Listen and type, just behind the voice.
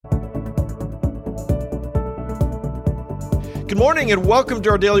Good morning and welcome to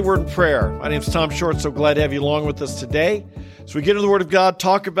our Daily Word and Prayer. My name is Tom Short, so glad to have you along with us today. So we get into the Word of God,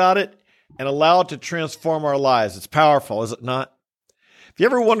 talk about it, and allow it to transform our lives. It's powerful, is it not? Have you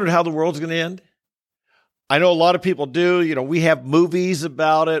ever wondered how the world's going to end? I know a lot of people do. We have movies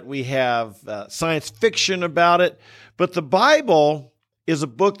about it. We have science fiction about it. But the Bible is a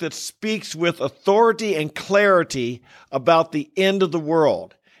book that speaks with authority and clarity about the end of the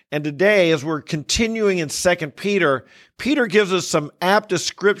world. And today, as we're continuing in 2 Peter, Peter gives us some apt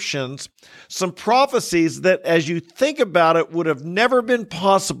descriptions, some prophecies that, as you think about it, would have never been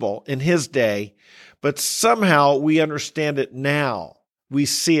possible in his day, but somehow we understand it now. We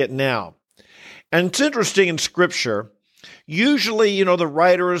see it now. And it's interesting in Scripture, usually, the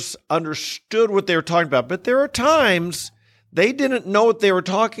writers understood what they were talking about, but there are times they didn't know what they were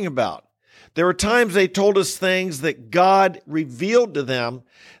talking about. There were times they told us things that God revealed to them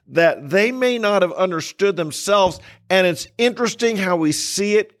that they may not have understood themselves, and it's interesting how we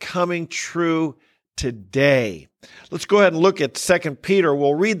see it coming true today. Let's go ahead and look at 2 Peter.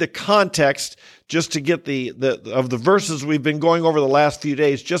 We'll read the context just to get the verses we've been going over the last few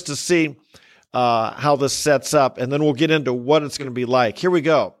days, just to see how this sets up, and then we'll get into what it's going to be like. Here we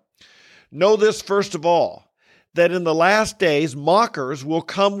go. Know this first of all, that in the last days mockers will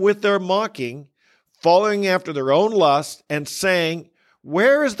come with their mocking, following after their own lust, and saying,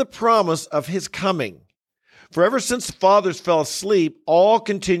 "Where is the promise of his coming? For ever since the fathers fell asleep, all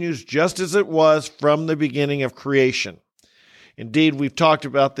continues just as it was from the beginning of creation." Indeed, we've talked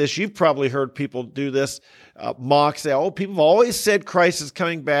about this. You've probably heard people do this, mock, say, people have always said Christ is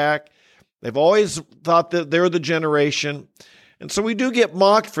coming back. They've always thought that they're the generation. And so we do get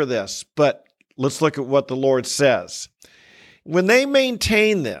mocked for this, but let's look at what the Lord says. When they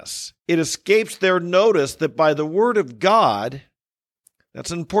maintain this, it escapes their notice that by the word of God, that's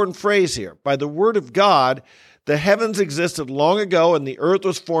an important phrase here, by the word of God, the heavens existed long ago and the earth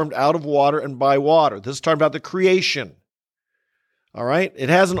was formed out of water and by water. This is talking about the creation. All right? It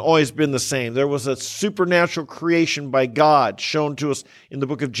hasn't always been the same. There was a supernatural creation by God shown to us in the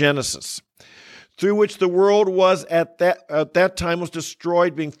book of Genesis, through which the world was at that time was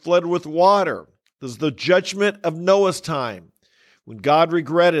destroyed, being flooded with water. This is the judgment of Noah's time, when God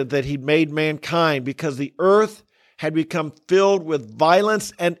regretted that he'd made mankind because the earth had become filled with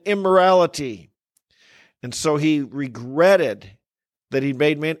violence and immorality. And so he regretted that he'd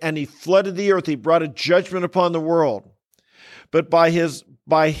made man, and he flooded the earth. He brought a judgment upon the world. But by his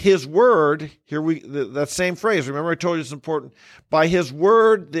word, that same phrase, remember I told you it's important. By his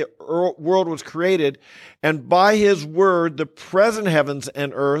word, the world was created, and by his word, the present heavens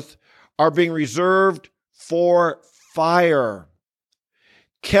and earth are being reserved for fire,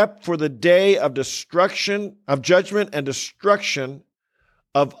 kept for the day of destruction, of judgment and destruction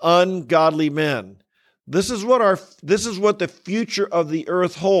of ungodly men. This is what the future of the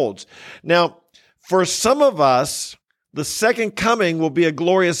earth holds. Now, for some of us, the second coming will be a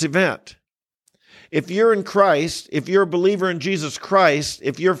glorious event. If you're in Christ, if you're a believer in Jesus Christ,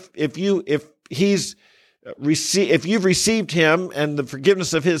 if you've received him and the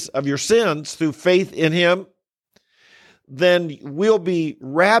forgiveness of your sins through faith in him, then we'll be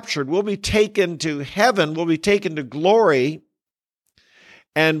raptured. We'll be taken to heaven. We'll be taken to glory,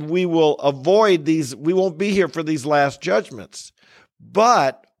 and we will avoid these. We won't be here for these last judgments.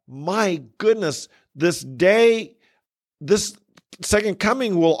 But my goodness, this second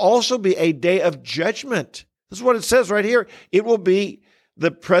coming will also be a day of judgment. This is what it says right here. It will be,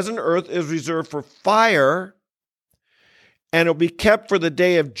 the present earth is reserved for fire, and it will be kept for the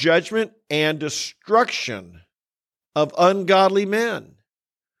day of judgment and destruction of ungodly men.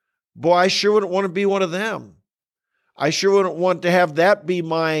 Boy, I sure wouldn't want to be one of them. I sure wouldn't want to have that be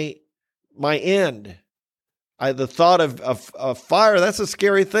my end. The thought of fire, that's a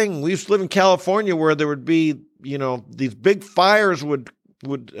scary thing. We used to live in California where there would be, these big fires would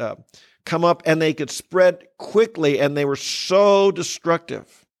come up and they could spread quickly, and they were so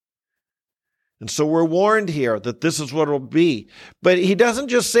destructive. And so we're warned here that this is what it'll be. But he doesn't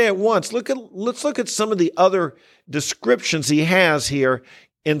just say it once. Let's look at some of the other descriptions he has here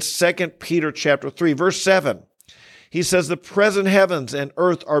in 2 Peter chapter 3, verse 7. He says, the present heavens and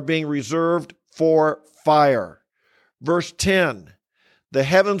earth are being reserved for fire. Verse 10, the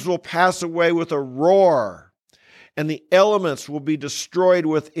heavens will pass away with a roar, and the elements will be destroyed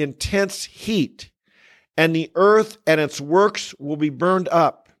with intense heat, and the earth and its works will be burned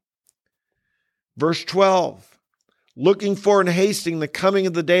up. Verse 12, looking for and hasting the coming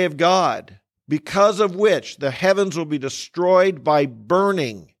of the day of God, because of which the heavens will be destroyed by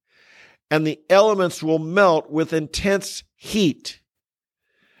burning, and the elements will melt with intense heat.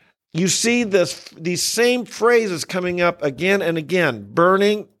 you see these same phrases coming up again and again: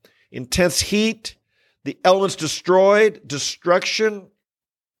 burning, intense heat, the elements destroyed, destruction.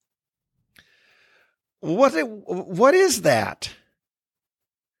 What is that?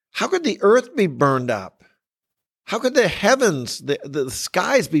 How could the earth be burned up? How could the heavens, the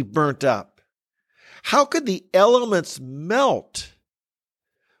skies be burnt up? How could the elements melt?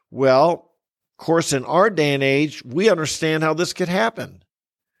 Well, of course, in our day and age, we understand how this could happen.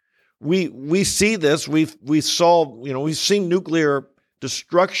 We see this. We've seen nuclear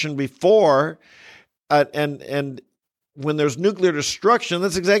destruction before, and when there's nuclear destruction,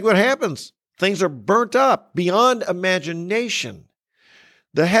 that's exactly what happens. Things are burnt up beyond imagination.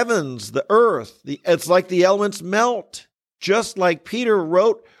 The heavens, the earth, it's like the elements melt, just like Peter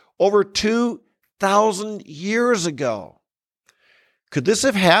wrote over 2,000 years ago. Could this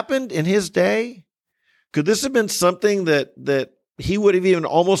have happened in his day? Could this have been something that he would have even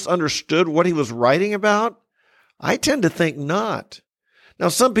almost understood what he was writing about? I tend to think not. Now,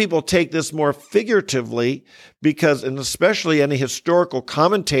 some people take this more figuratively because, and especially any historical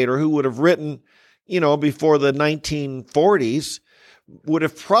commentator who would have written, before the 1940s, would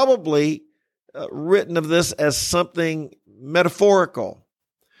have probably written of this as something metaphorical.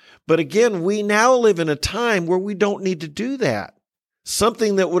 But again, we now live in a time where we don't need to do that.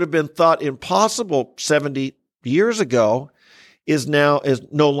 Something that would have been thought impossible 70 years ago is no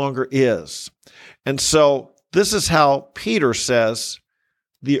longer is. And so this is how Peter says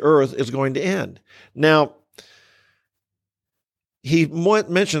the earth is going to end. Now, he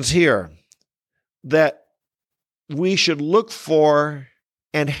mentions here that we should look for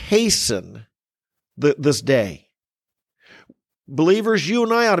and hasten this day. Believers, you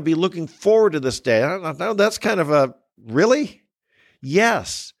and I ought to be looking forward to this day. Now, that's kind of a, really?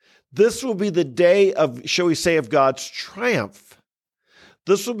 Yes, this will be the day of, shall we say, of God's triumph.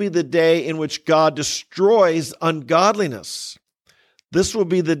 This will be the day in which God destroys ungodliness. This will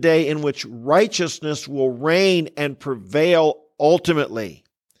be the day in which righteousness will reign and prevail ultimately.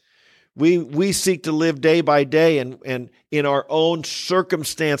 We seek to live day by day, and in our own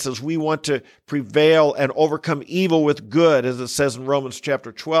circumstances, we want to prevail and overcome evil with good, as it says in Romans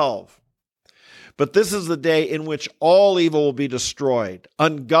chapter 12. But this is the day in which all evil will be destroyed.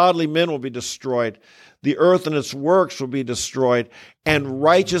 Ungodly men will be destroyed. The earth and its works will be destroyed, and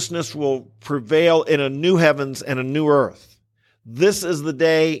righteousness will prevail in a new heavens and a new earth. This is the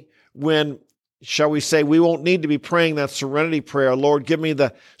day when, shall we say, we won't need to be praying that serenity prayer. Lord, give me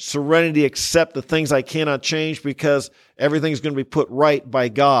the serenity to accept the things I cannot change, because everything's going to be put right by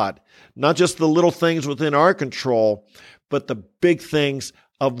God. Not just the little things within our control, but the big things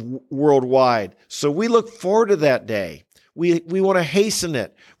of worldwide. So we look forward to that day. We want to hasten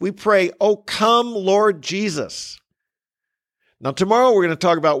it. We pray, oh, come, Lord Jesus. Now, tomorrow we're going to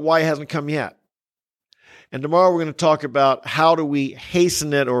talk about why it hasn't come yet. And tomorrow we're going to talk about how do we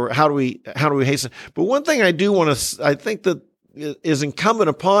hasten it, or how do we hasten it. But one thing I think that is incumbent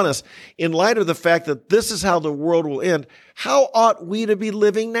upon us, in light of the fact that this is how the world will end, how ought we to be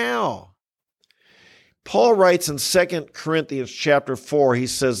living now? Paul writes in 2 Corinthians chapter 4, he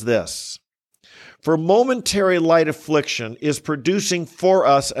says this: "For momentary light affliction is producing for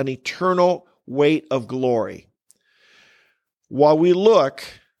us an eternal weight of glory, while we look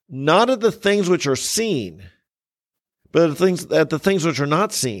not at the things which are seen, but at the things which are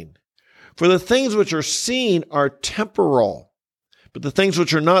not seen. For the things which are seen are temporal, but the things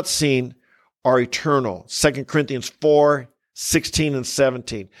which are not seen are eternal." 2 Corinthians 4, 16 and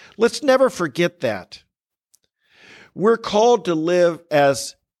 17. Let's never forget that. We're called to live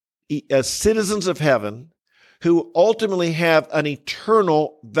as citizens of heaven who ultimately have an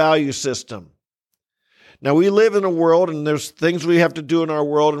eternal value system. Now, we live in a world, and there's things we have to do in our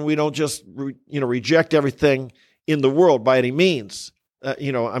world, and we don't just reject everything in the world by any means.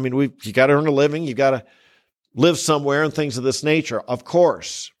 You got to earn a living, you got to live somewhere, and things of this nature, of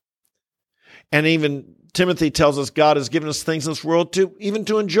course. And even Timothy tells us God has given us things in this world to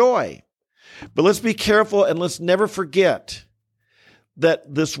enjoy. But let's be careful, and let's never forget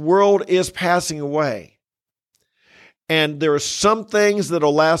that this world is passing away. And there are some things that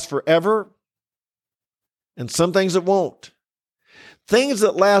will last forever, and some things that won't. Things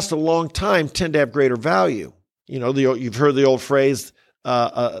that last a long time tend to have greater value. You've heard the old phrase,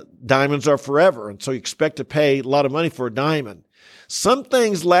 diamonds are forever, and so you expect to pay a lot of money for a diamond. Some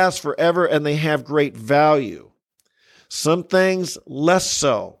things last forever, and they have great value. Some things less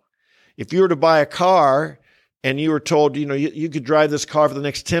so. If you were to buy a car and you were told, you could drive this car for the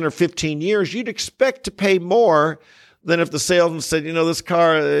next 10 or 15 years, you'd expect to pay more than if the salesman said, this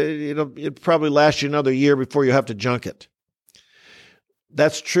car, it'd probably last you another year before you have to junk it.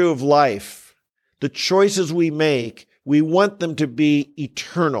 That's true of life. The choices we make, we want them to be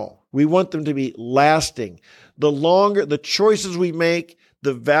eternal. We want them to be lasting. The choices we make,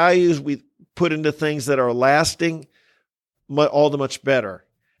 the values we put into things that are lasting, all the much better.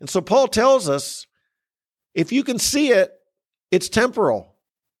 And so Paul tells us, if you can see it, it's temporal.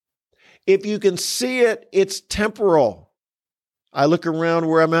 If you can see it, it's temporal. I look around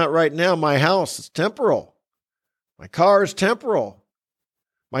where I'm at right now, my house is temporal. My car is temporal.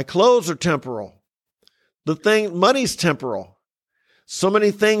 My clothes are temporal. Money's temporal. So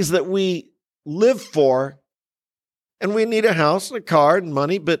many things that we live for, and we need a house, and a car, and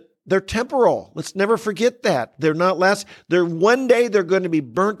money, but they're temporal. Let's never forget that. They're not one day they're going to be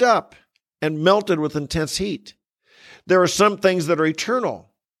burnt up and melted with intense heat. There are some things that are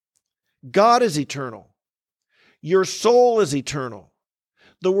eternal. God is eternal. Your soul is eternal.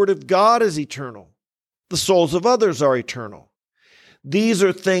 The Word of God is eternal. The souls of others are eternal. These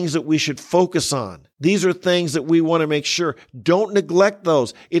are things that we should focus on. These are things that we want to make sure. Don't neglect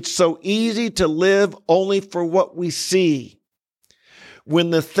those. It's so easy to live only for what we see, when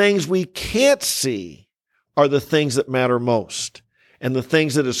the things we can't see are the things that matter most, and the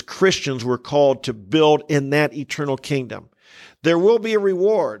things that as Christians we're called to build in that eternal kingdom. There will be a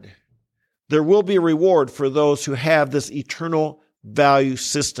reward. There will be a reward for those who have this eternal value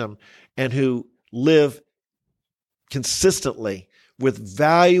system and who live consistently with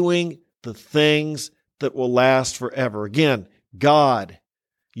valuing the things that will last forever. Again, God,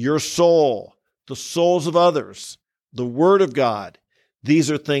 your soul, the souls of others, the Word of God.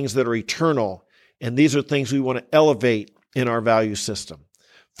 These are things that are eternal, and these are things we want to elevate in our value system.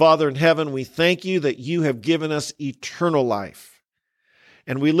 Father in heaven, we thank you that you have given us eternal life.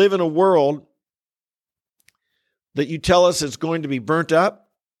 And we live in a world that you tell us is going to be burnt up.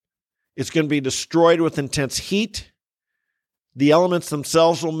 It's going to be destroyed with intense heat. The elements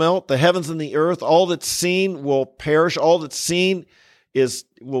themselves will melt. The heavens and the earth, all that's seen will perish. All that's seen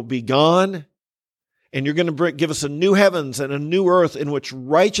will be gone. And you're going to give us a new heavens and a new earth in which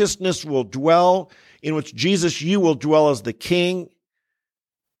righteousness will dwell, in which Jesus, you will dwell as the King.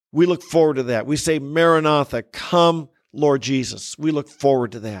 We look forward to that. We say, Maranatha, come, Lord Jesus. We look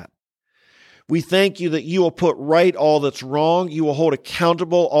forward to that. We thank you that you will put right all that's wrong. You will hold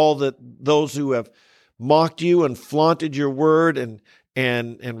accountable those who have mocked you and flaunted your word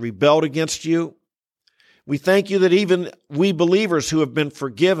and rebelled against you. We thank you that even we believers who have been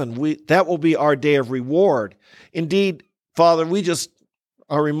forgiven, that will be our day of reward. Indeed, Father, we just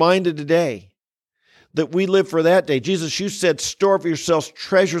are reminded today that we live for that day. Jesus, you said, store for yourselves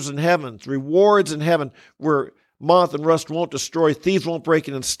treasures in heaven, rewards in heaven, where moth and rust won't destroy, thieves won't break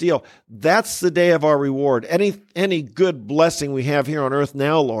in and steal. That's the day of our reward. Any good blessing we have here on earth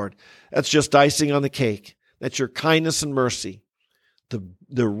now, Lord, that's just icing on the cake. That's your kindness and mercy.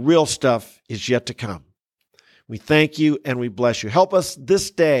 The real stuff is yet to come. We thank you and we bless you. Help us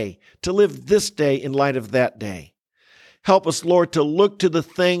this day to live this day in light of that day. Help us, Lord, to look to the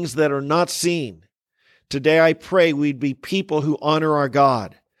things that are not seen. Today I pray we'd be people who honor our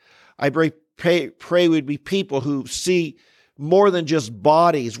God. I pray we'd be people who see more than just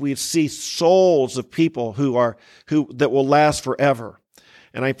bodies. We'd see souls of people that will last forever.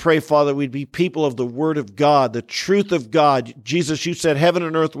 And I pray, Father, we'd be people of the Word of God, the truth of God. Jesus, you said heaven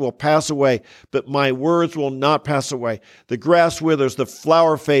and earth will pass away, but my words will not pass away. The grass withers, the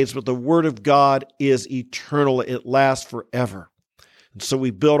flower fades, but the Word of God is eternal. It lasts forever. And so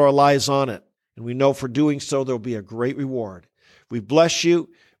we build our lives on it. And we know for doing so, there'll be a great reward. We bless you.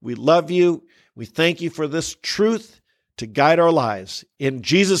 We love you. We thank you for this truth to guide our lives. In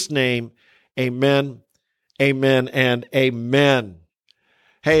Jesus' name, amen, amen, and amen.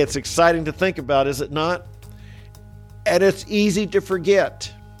 Hey, it's exciting to think about, is it not? And it's easy to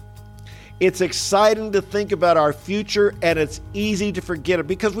forget. It's exciting to think about our future, and it's easy to forget it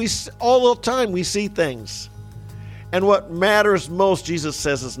because all the time we see things. And what matters most, Jesus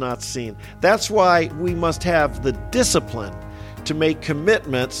says, is not seen. That's why we must have the discipline to make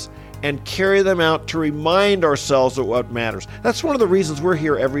commitments and carry them out to remind ourselves of what matters. That's one of the reasons we're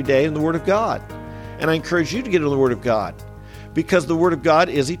here every day in the Word of God. And I encourage you to get in the Word of God because the Word of God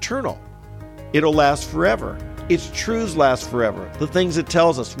is eternal. It'll last forever. Its truths last forever. The things it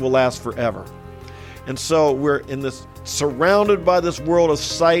tells us will last forever. And so we're surrounded by this world of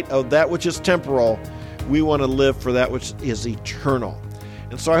sight of that which is temporal. We want to live for that which is eternal.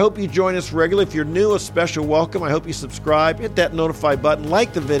 And so I hope you join us regularly. If you're new, a special welcome. I hope you subscribe, hit that notify button,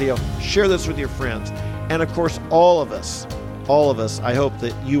 like the video, share this with your friends. And of course, all of us, I hope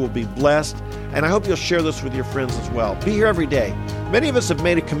that you will be blessed. And I hope you'll share this with your friends as well. Be here every day. Many of us have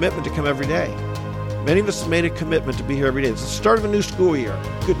made a commitment to come every day. Many of us have made a commitment to be here every day. It's the start of a new school year.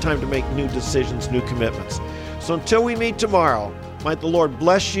 Good time to make new decisions, new commitments. So until we meet tomorrow, might the Lord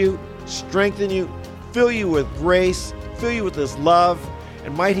bless you, strengthen you, fill you with grace, fill you with His love,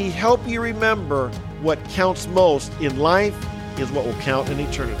 and might He help you remember what counts most in life is what will count in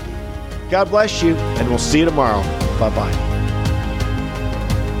eternity. God bless you, and we'll see you tomorrow. Bye-bye.